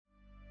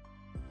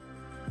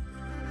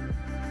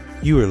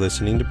You are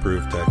listening to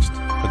Proof Text,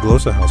 a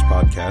Glossa House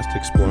podcast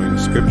exploring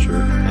Scripture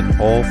and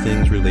all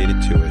things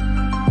related to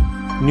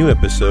it. New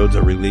episodes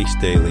are released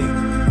daily.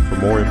 For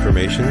more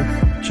information,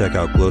 check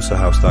out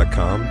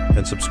glossahouse.com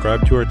and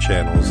subscribe to our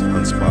channels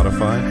on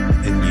Spotify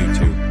and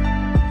YouTube.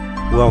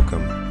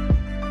 Welcome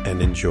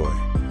and enjoy.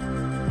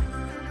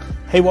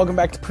 Hey, welcome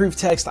back to Proof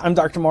Text. I'm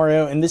Dr.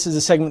 Mario, and this is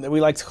a segment that we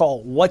like to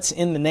call What's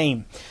in the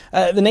Name?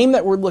 The name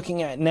that we're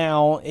looking at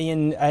now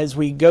as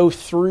we go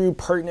through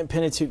pertinent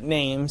Pentateuch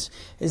names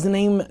is the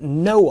name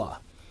Noah,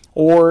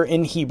 or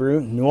in Hebrew,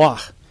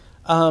 Noach.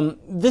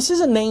 This is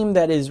a name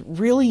that is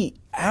really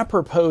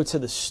apropos to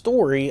the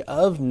story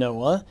of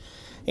Noah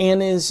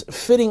and is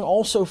fitting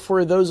also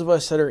for those of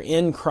us that are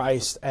in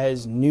Christ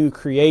as new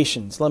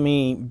creations. Let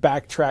me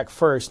backtrack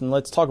first and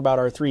let's talk about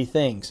our three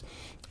things: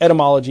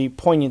 etymology,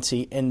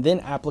 poignancy, and then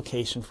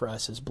application for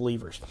us as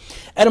believers.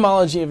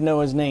 Etymology of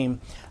Noah's name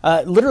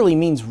literally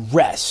means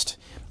rest.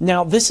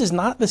 Now, this is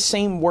not the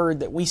same word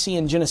that we see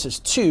in Genesis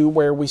 2,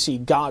 where we see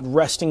God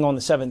resting on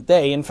the seventh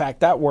day. In fact,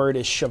 that word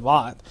is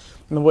Shabbat,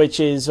 which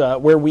is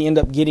where we end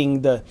up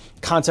getting the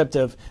concept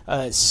of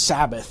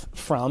Sabbath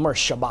from, or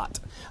Shabbat.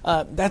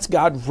 That's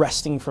God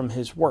resting from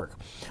his work.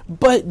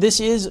 But this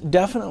is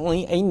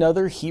definitely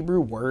another Hebrew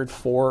word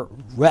for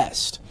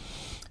rest.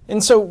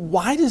 And so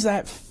why does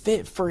that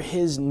fit for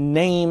his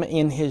name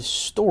in his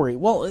story?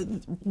 Well,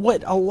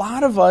 what a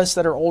lot of us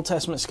that are Old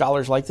Testament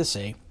scholars like to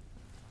say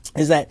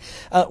is that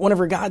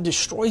whenever God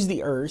destroys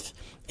the earth,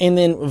 and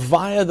then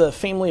via the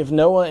family of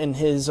Noah and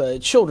his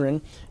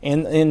children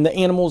and the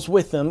animals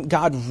with them,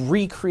 God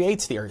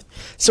recreates the earth.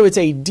 So it's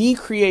a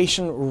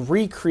decreation,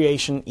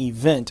 recreation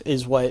event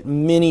is what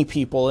many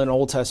people in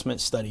Old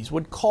Testament studies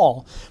would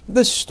call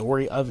the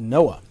story of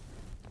Noah.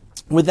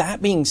 With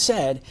that being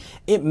said,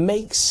 it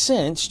makes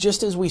sense,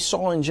 just as we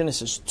saw in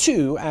Genesis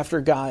 2, after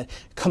God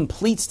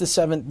completes the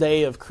seventh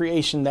day of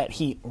creation, that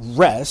he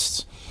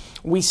rests.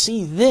 We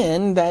see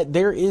then that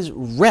there is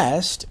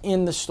rest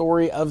in the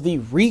story of the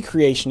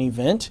recreation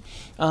event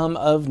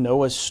of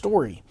Noah's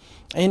story.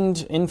 And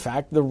in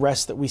fact, the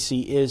rest that we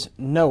see is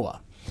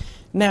Noah.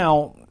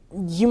 Now,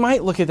 you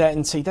might look at that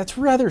and say, that's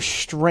rather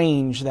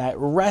strange that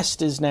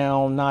rest is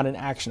now not an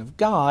action of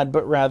God,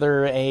 but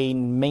rather a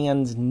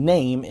man's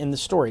name in the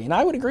story. And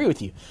I would agree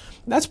with you.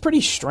 That's pretty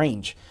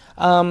strange.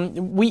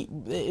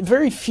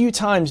 Very few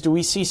times do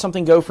we see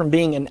something go from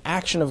being an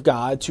action of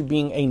God to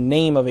being a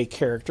name of a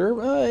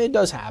character. It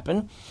does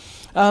happen.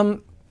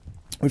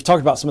 We've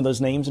talked about some of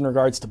those names in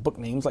regards to book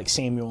names like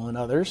Samuel and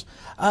others.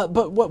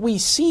 But what we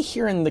see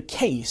here in the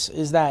case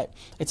is that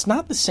it's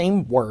not the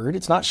same word.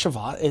 It's not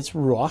Shabbat. It's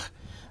Ruach.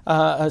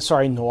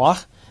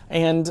 Noach.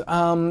 And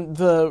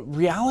the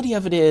reality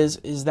of it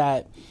is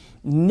that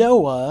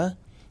Noah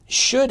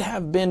should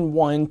have been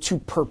one to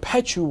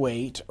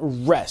perpetuate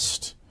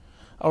rest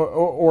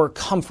or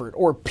comfort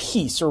or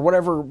peace or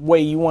whatever way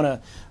you want to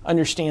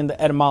understand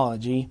the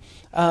etymology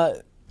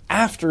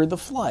after the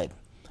flood.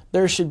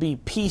 There should be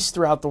peace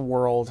throughout the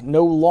world.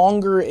 No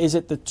longer is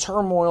it the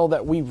turmoil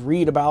that we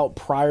read about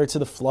prior to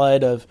the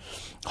flood of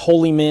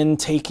holy men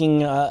taking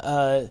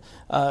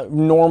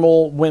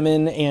normal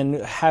women and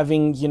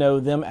having,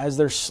 them as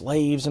their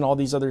slaves and all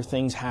these other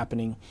things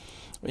happening.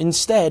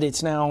 Instead,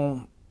 it's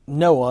now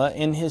Noah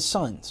and his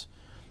sons.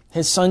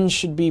 His sons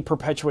should be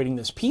perpetuating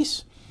this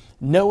peace.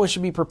 Noah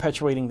should be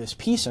perpetuating this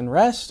peace and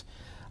rest.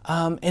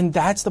 And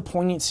that's the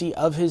poignancy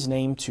of his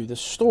name to the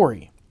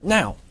story.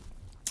 Now,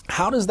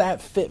 how does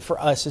that fit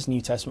for us as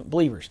New Testament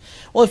believers?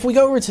 Well, if we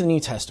go over to the New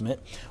Testament,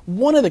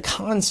 one of the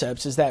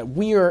concepts is that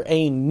we are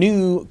a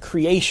new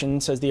creation,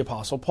 says the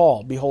Apostle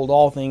Paul. Behold,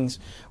 all things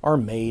are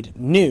made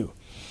new.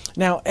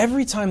 Now,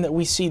 every time that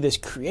we see this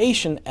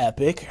creation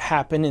epic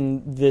happen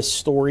in this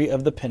story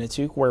of the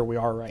Pentateuch, where we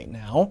are right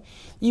now,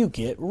 you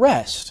get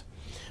rest.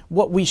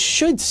 What we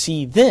should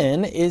see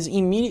then is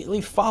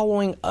immediately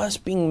following us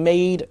being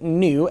made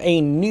new,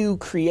 a new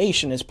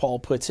creation, as Paul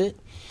puts it,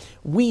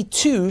 we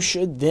too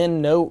should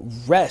then know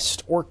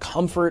rest or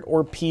comfort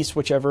or peace,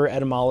 whichever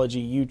etymology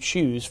you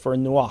choose for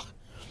Noach.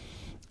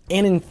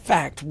 And in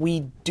fact,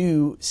 we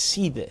do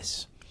see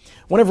this.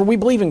 Whenever we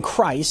believe in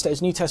Christ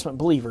as New Testament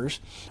believers,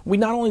 we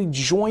not only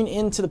join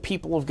into the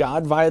people of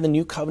God via the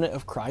new covenant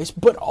of Christ,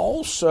 but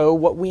also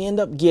what we end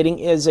up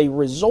getting as a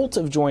result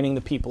of joining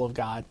the people of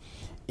God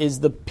is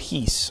the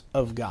peace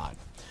of God.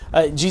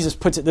 Jesus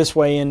puts it this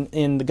way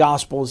in the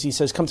Gospels. He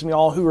says, "Come to me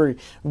all who are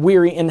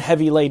weary and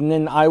heavy laden,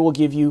 and I will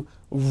give you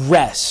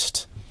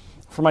rest.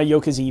 For my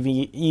yoke is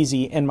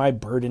easy and my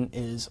burden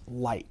is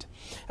light."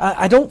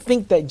 I don't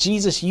think that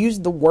Jesus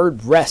used the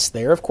word rest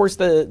there. Of course,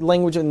 the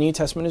language of the New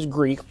Testament is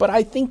Greek, but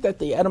I think that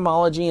the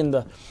etymology and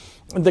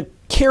the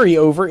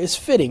carryover is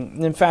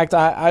fitting. In fact,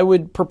 I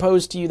would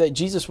propose to you that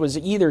Jesus was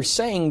either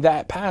saying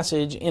that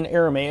passage in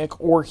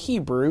Aramaic or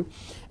Hebrew,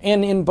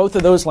 and in both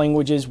of those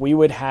languages, we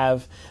would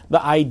have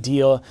the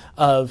idea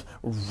of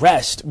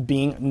rest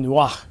being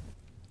nuach.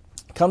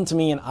 Come to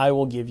me and I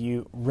will give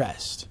you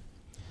rest.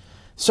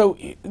 So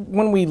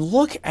when we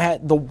look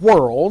at the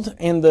world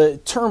and the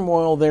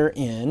turmoil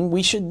therein,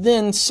 we should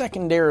then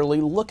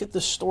secondarily look at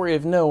the story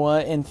of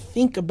Noah and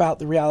think about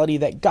the reality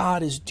that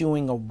God is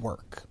doing a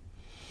work.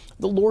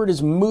 The Lord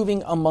is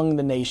moving among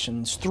the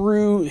nations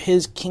through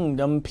his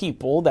kingdom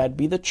people, that'd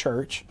be the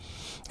church.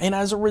 And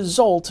as a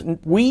result,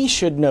 we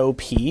should know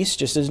peace,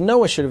 just as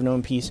Noah should have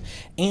known peace,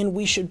 and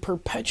we should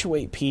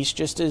perpetuate peace,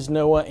 just as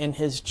Noah and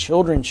his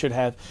children should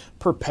have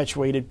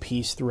perpetuated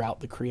peace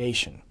throughout the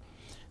creation.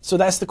 So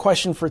that's the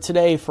question for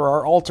today for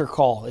our altar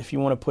call, if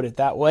you want to put it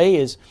that way,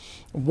 is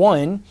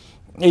one,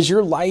 is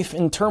your life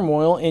in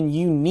turmoil and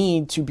you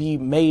need to be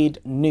made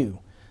new?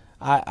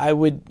 I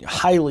would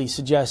highly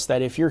suggest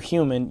that if you're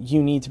human,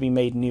 you need to be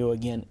made new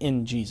again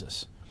in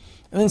Jesus.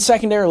 And then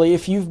secondarily,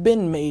 if you've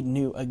been made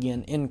new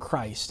again in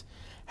Christ,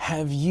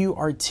 have you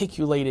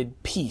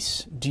articulated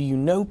peace? Do you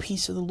know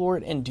peace of the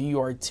Lord, and do you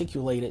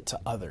articulate it to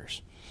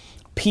others?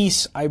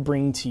 Peace I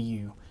bring to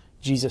you,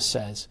 Jesus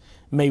says.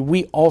 May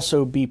we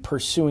also be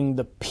pursuing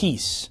the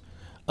peace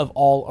of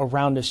all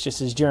around us,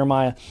 just as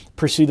Jeremiah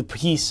pursued the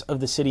peace of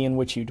the city in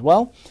which you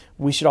dwell.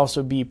 We should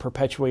also be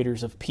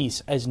perpetuators of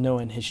peace as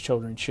Noah and his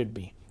children should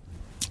be.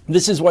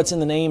 This is what's in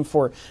the name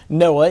for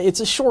Noah. It's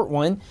a short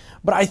one,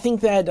 but I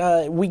think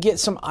that we get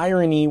some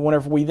irony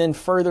whenever we then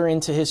further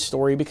into his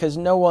story, because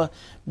Noah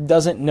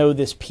doesn't know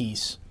this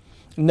peace.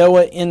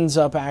 Noah ends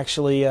up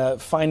actually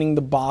finding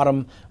the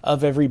bottom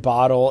of every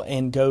bottle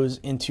and goes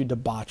into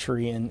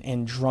debauchery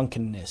and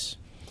drunkenness.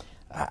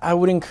 I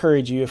would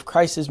encourage you, if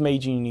Christ has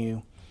made you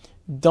new,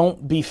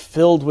 don't be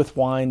filled with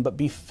wine, but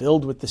be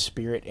filled with the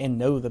Spirit and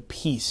know the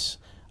peace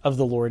of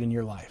the Lord in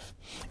your life.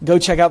 Go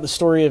check out the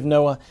story of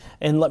Noah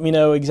and let me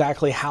know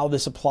exactly how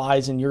this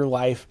applies in your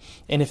life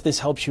and if this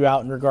helps you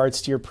out in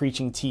regards to your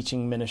preaching,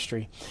 teaching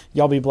ministry.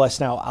 Y'all be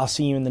blessed now. I'll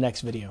see you in the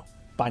next video.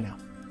 Bye now.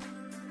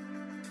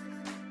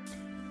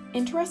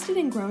 Interested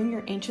in growing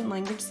your ancient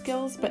language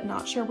skills but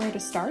not sure where to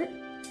start?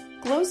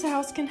 Glossa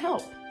House can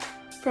help.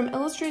 From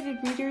illustrated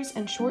readers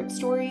and short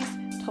stories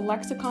to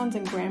lexicons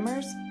and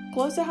grammars,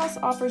 Glossa House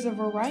offers a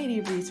variety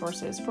of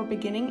resources for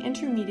beginning,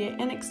 intermediate,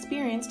 and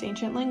experienced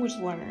ancient language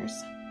learners.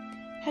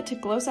 Head to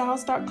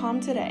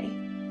glossahouse.com today.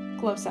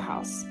 Glossa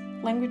House,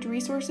 language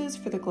resources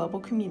for the global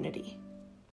community.